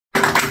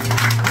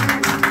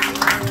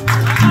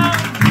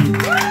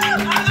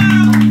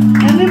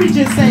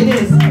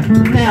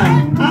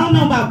I don't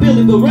know about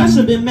Billie, but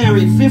Russia been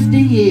married 50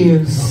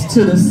 years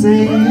to the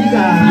same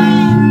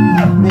guy.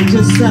 They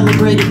just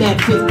celebrated that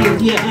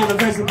 50th year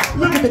anniversary.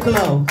 Look at the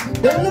glow.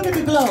 Look at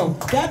the glow.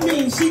 That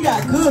means she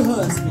got good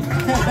husband.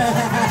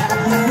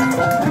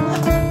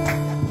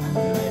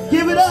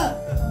 Give it up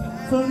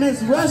for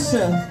Miss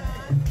Russia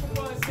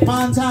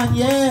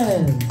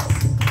Montanez.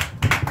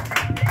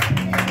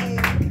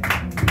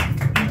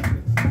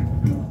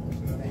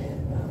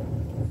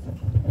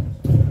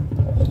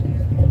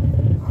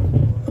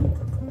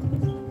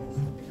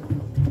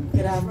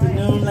 Good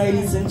afternoon,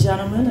 ladies and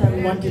gentlemen.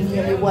 Everyone can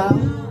hear me well?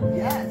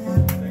 Yes.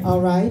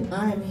 All right,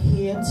 I am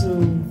here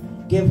to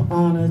give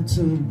honor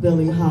to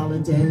Billie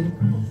Holiday,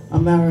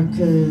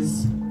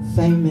 America's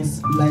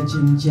famous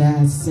legend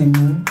jazz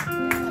singer.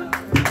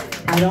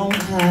 I don't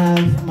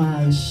have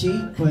my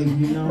sheet, but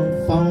you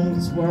know,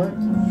 phones work.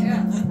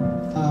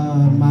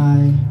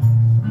 My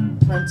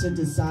printer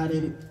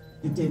decided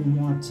it didn't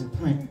want to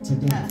print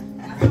today,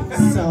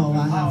 so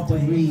I have to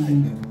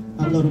read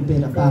a little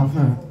bit about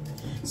her.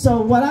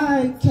 So what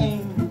I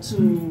came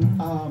to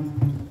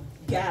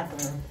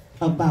gather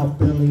about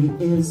Billie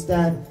is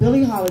that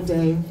Billie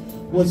Holiday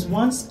was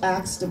once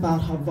asked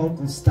about her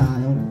vocal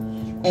style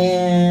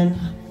and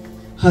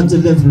her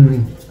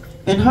delivery.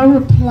 And her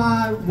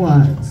reply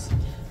was,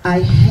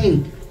 "I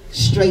hate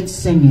straight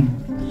singing.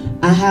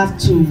 I have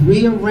to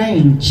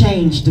rearrange,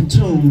 change the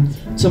tune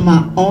to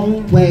my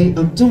own way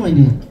of doing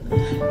it.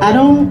 I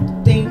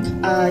don't think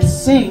I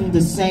sing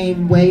the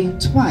same way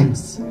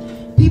twice.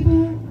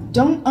 People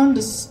don't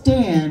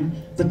understand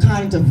the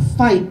kind of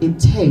fight it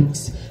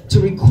takes to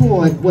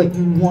record what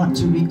you want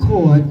to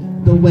record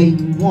the way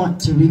you want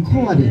to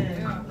record it.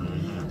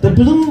 The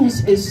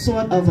blues is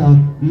sort of a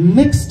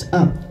mixed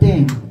up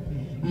thing.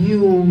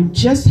 You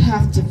just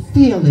have to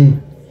feel it.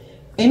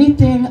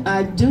 Anything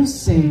I do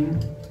sing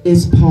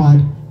is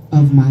part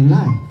of my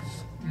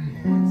life."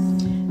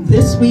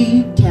 This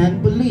we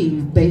can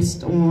believe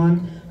based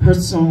on her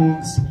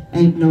songs,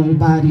 Ain't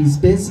Nobody's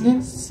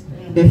Business,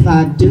 If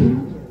I Do,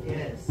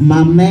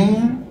 My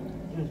Man,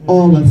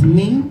 All of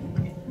Me,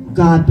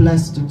 God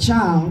Bless the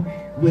Child,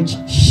 which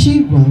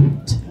she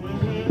wrote,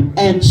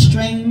 and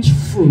Strange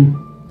Fruit,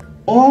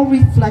 all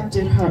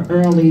reflected her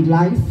early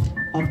life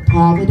of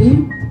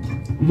poverty,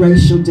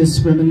 racial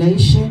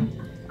discrimination,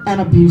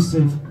 and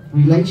abusive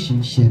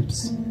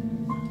relationships.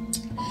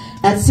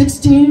 At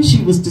 16,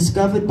 she was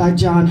discovered by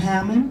John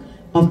Hammond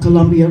of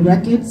Columbia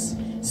Records,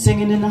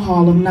 singing in the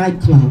Harlem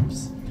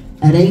nightclubs.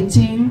 At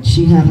 18,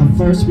 she had her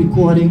first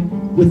recording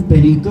with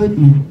Benny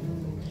Goodman.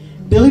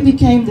 Billie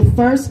became the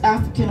first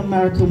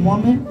African-American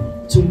woman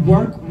to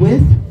work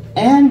with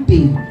and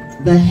be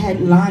the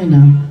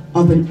headliner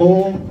of an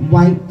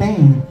all-white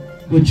band,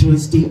 which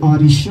was the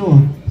Artie Shaw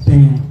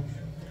Band.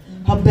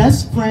 Her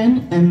best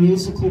friend and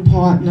musical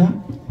partner,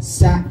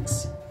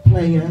 sax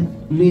player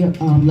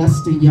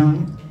Lester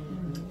Young,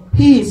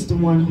 he is the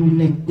one who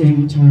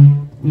nicknamed her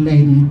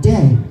Lady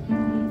Day.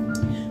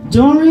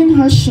 During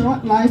her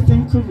short life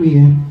and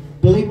career,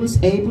 Billie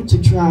was able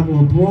to travel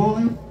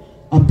abroad,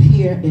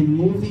 appear in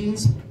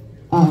movies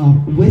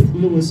with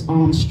Louis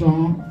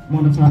Armstrong,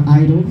 one of her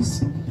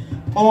idols,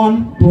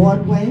 on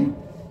Broadway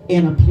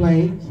in a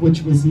play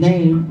which was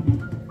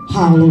named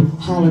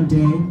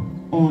Holiday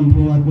on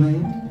Broadway.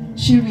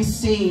 She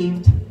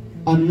received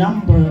a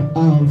number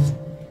of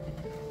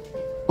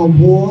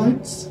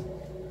awards,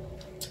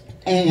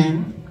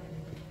 and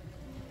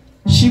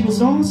she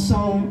was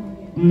also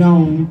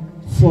known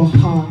for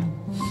her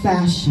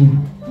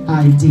fashion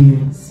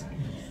ideas.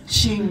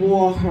 She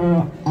wore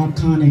her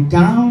iconic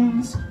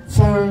gowns,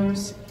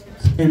 furs,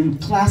 and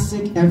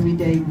classic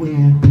everyday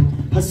wear.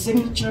 Her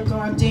signature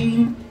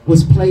gardine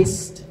was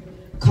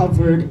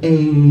covered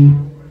a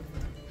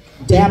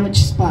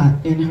damaged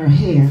spot in her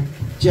hair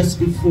just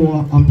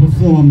before a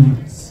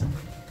performance.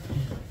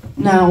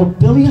 Now,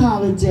 Billie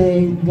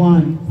Holiday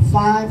won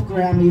 5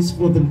 Grammys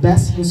for the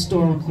Best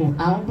Historical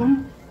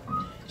Album.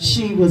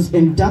 She was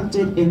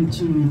inducted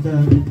into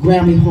the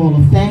Grammy Hall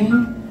of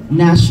Fame,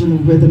 National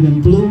Rhythm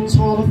and Blues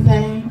Hall of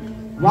Fame,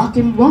 Rock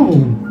and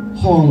Roll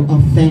Hall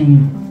of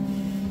Fame,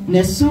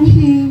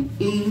 Nesuhi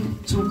E.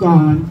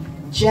 Tugan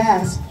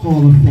Jazz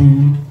Hall of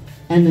Fame,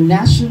 and the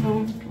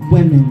National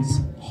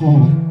Women's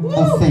Hall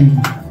of Fame.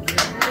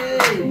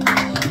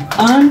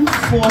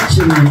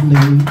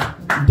 Unfortunately,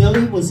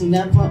 Billie was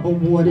never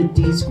awarded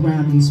these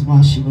Grammys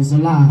while she was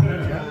alive.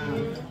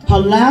 Her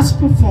last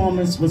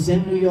performance was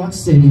in New York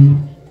City,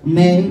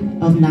 May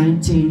of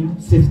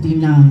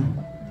 1959.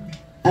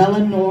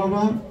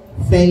 Eleanora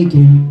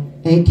Fagan,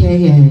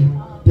 aka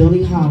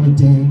Billie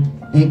Holiday,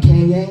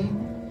 aka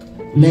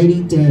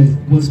Lady Day,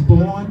 was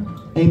born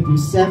April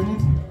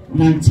 7th,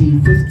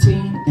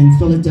 1915 in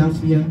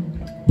Philadelphia,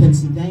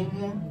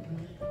 Pennsylvania.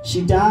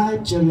 She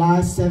died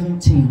July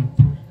 17th,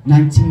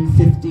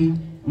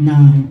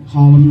 1959,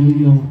 Harlem, New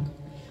York.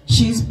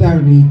 She's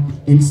buried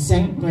in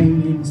St.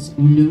 Raymond's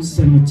New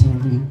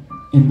Cemetery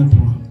in the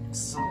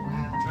Bronx.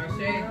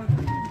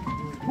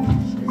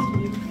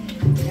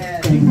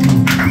 Thank you.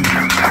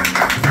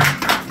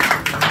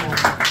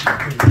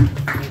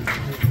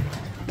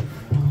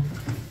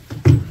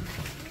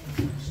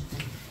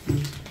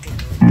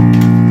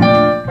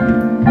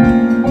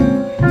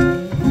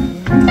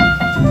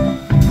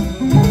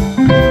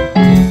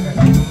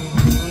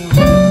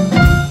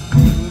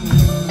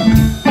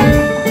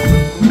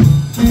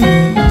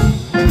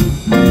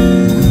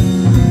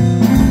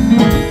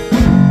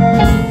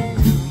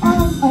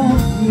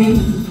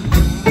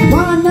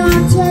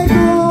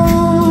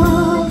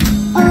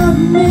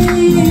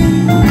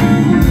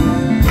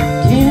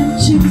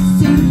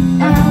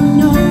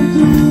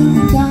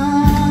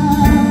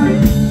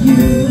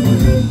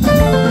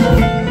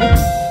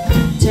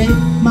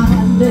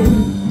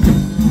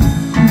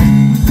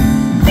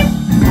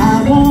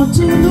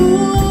 to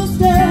lose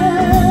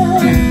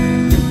them.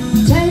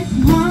 Take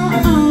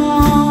my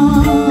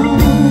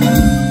arms,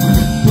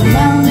 but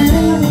I'll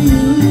never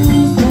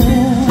use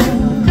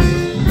them.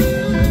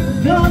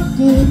 Your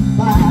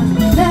goodbye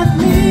left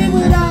me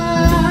with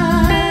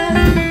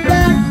eyes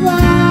that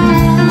cry.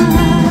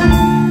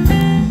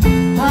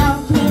 How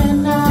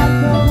can I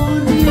go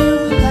on here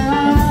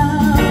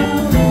without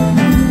you?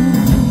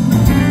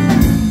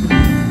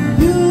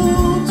 You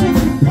took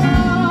the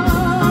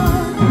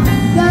part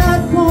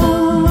that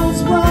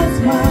once was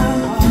mine.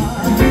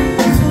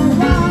 So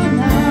why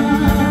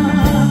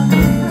not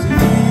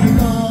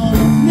take all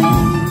of me?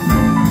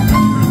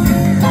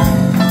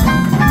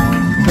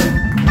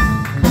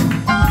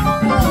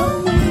 All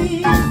of me.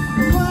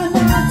 Why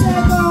not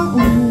take all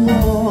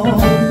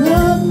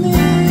of me?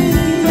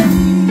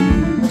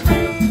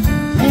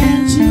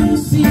 Can't you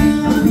see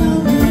I'm not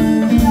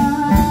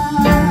without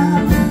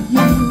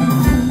you?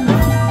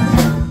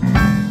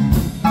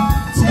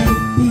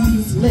 Take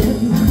these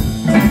lips,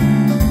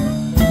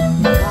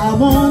 I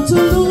want to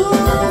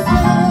lose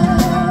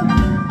them.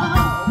 Oh,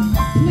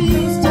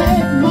 please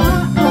take my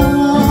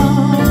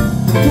arm,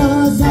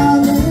 'cause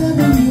I'll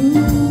never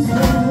use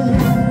them.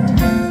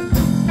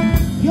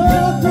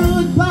 Your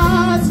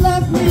goodbyes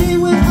left me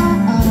with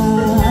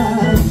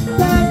eyes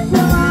that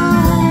cry.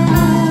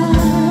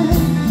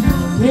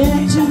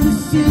 Can't you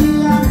see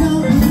I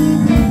don't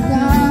live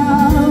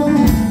without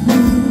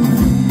you?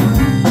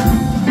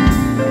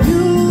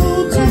 You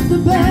took the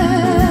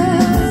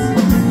best,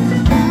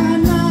 why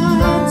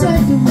not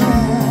take the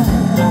rest?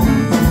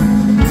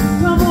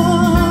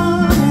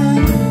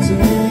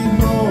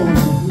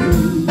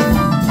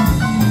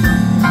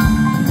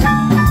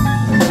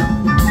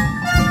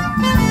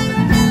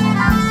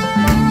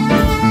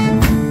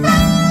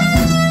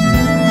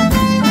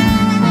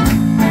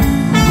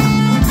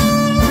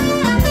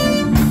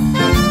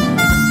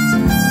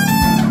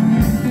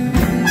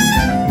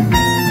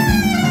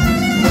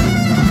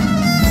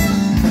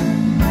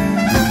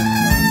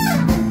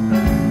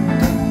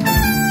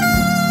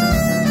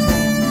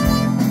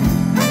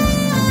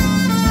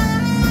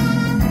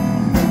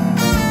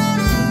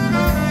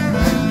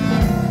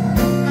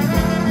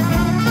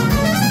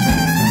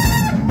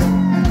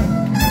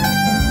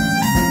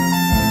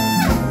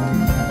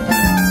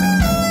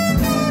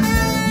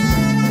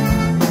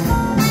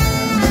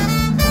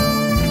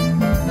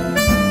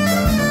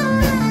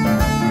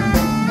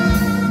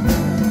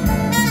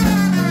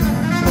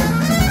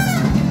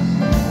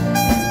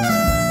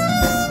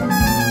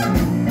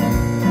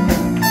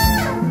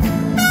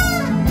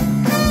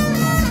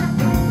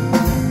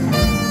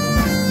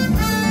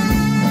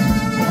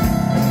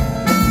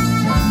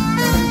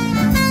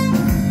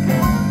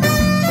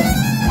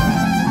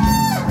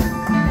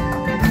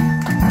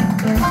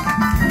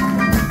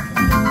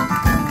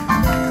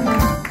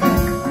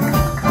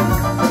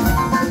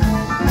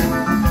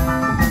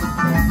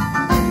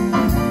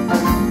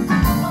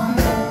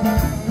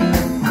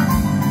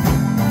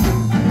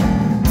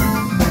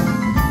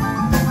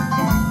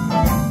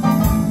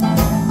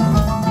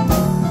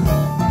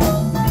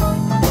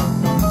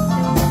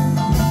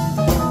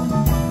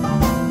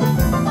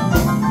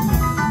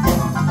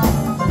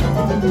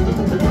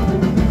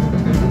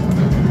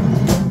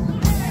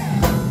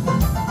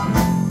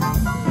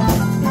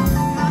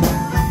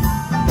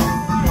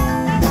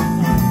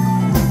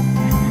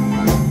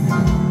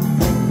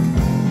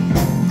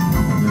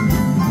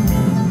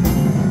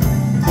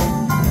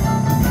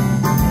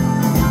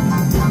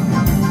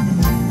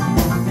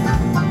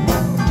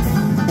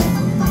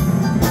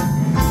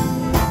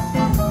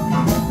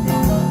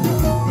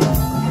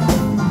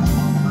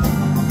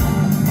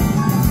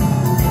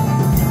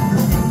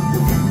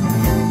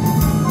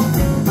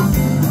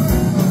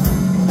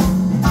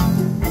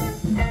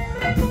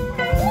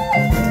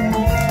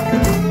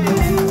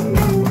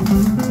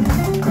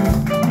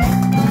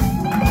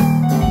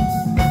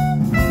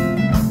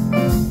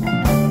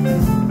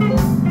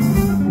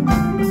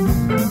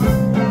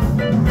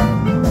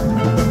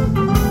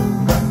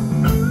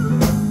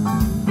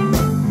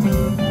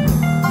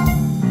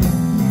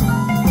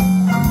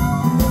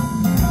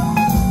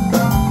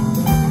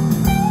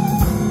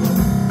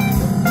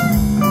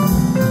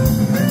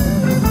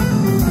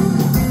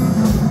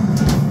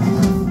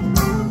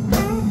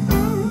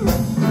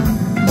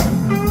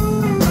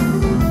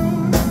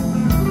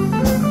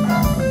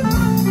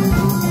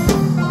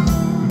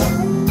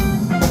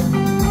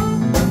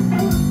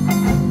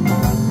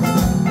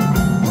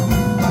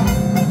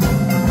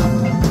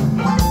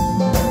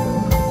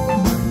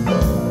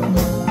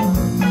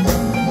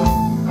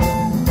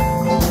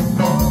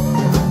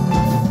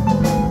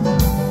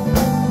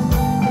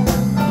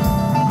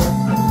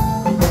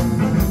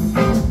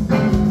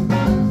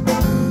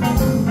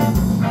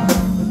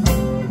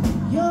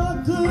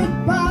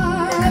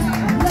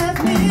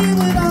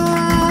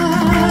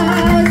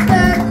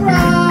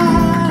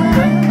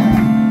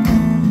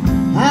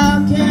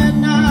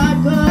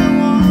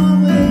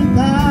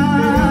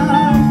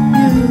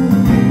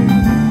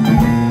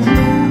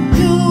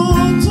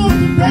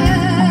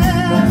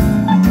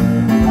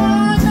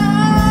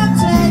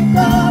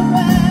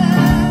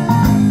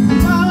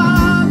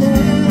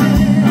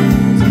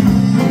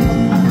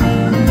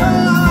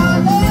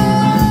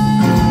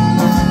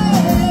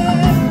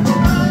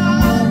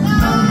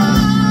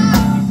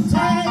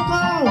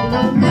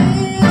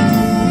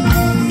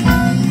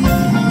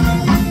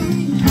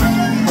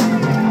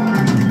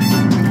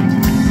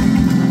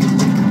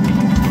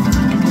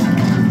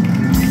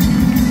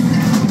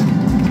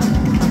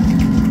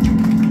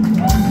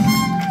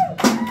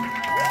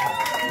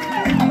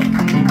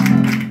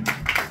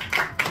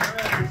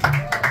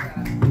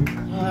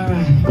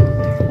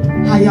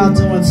 y'all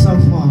doing so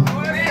far?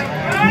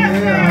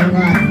 Yeah, all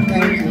right,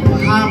 thank you. Well,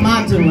 how am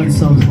I doing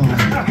so far?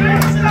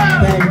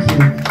 Thank you.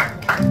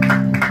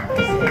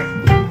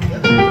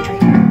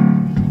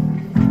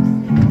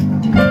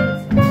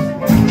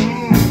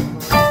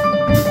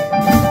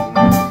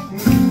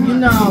 You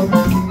know,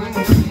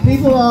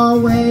 people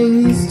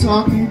always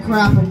talking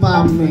crap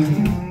about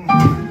me.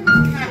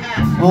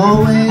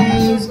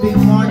 Always be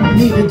wanting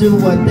me to do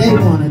what they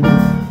want to do.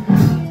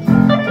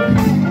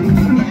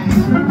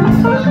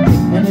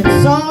 And in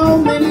so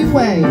many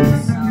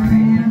ways,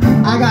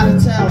 I gotta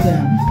tell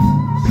them,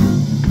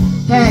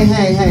 hey,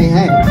 hey, hey,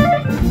 hey,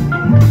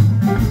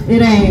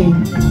 it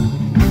ain't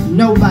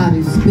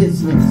nobody's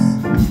business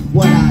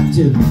what I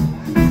do.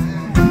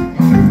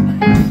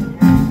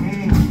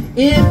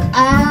 If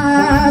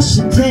I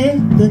should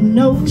take the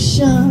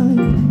notion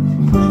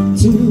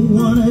to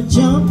wanna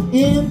jump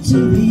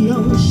into the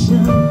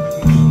ocean,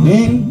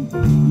 ain't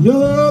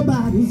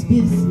nobody's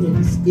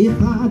business if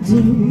I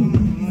do.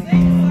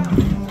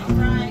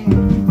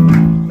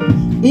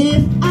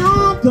 If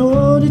I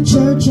go to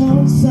church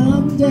on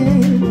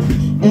Sunday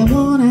and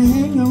wanna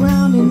hang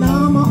around in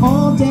Alma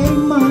all day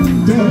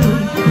Monday,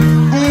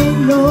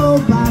 ain't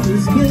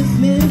nobody's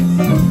business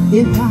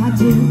if I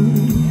do.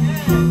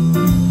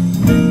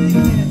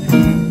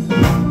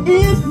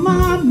 If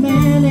my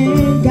man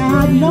ain't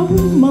got no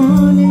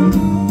money,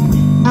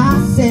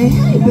 I say,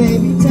 hey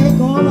baby, take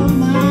all of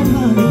my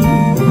money.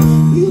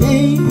 It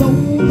ain't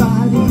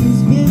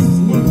nobody's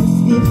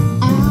business if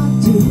I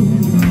do.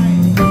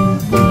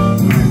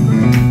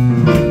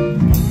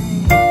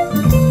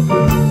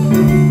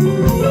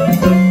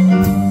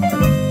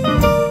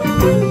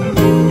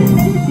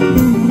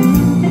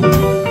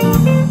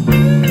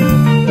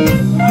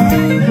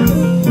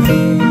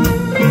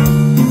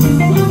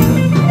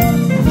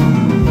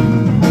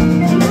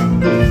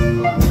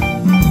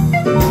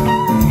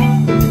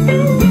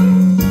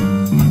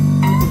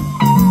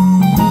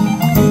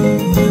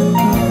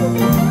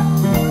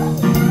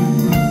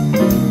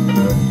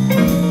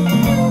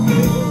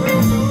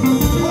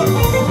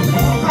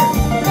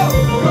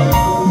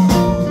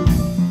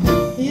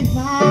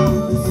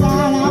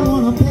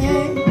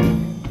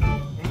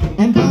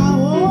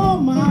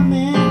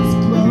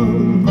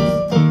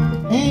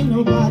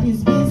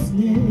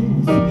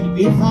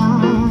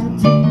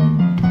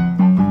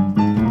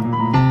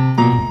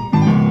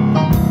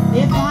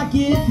 If I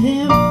give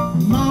him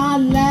my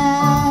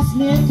last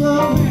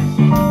nickel,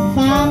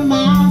 find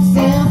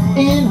myself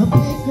in a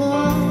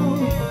pickle,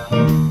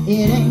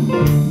 it ain't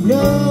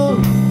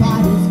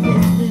nobody's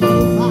business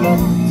if I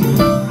do.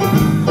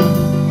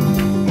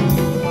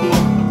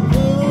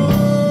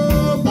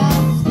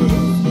 Nobody's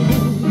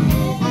business.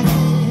 I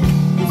said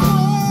it's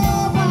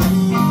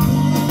nobody's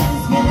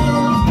business.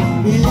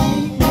 It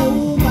ain't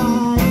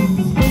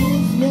nobody's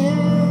business.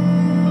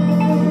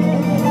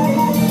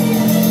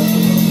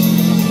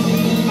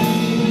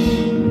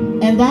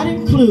 And that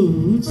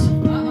includes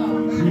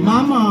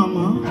my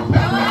mama,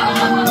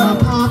 my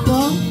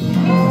papa,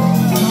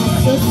 my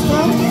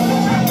sister,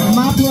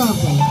 my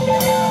brother,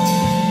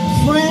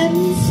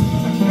 friends,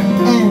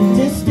 and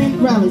distant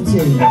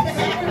relatives.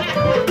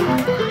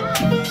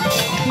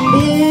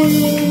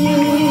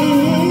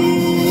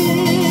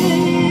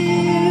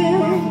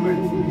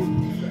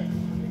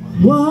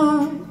 What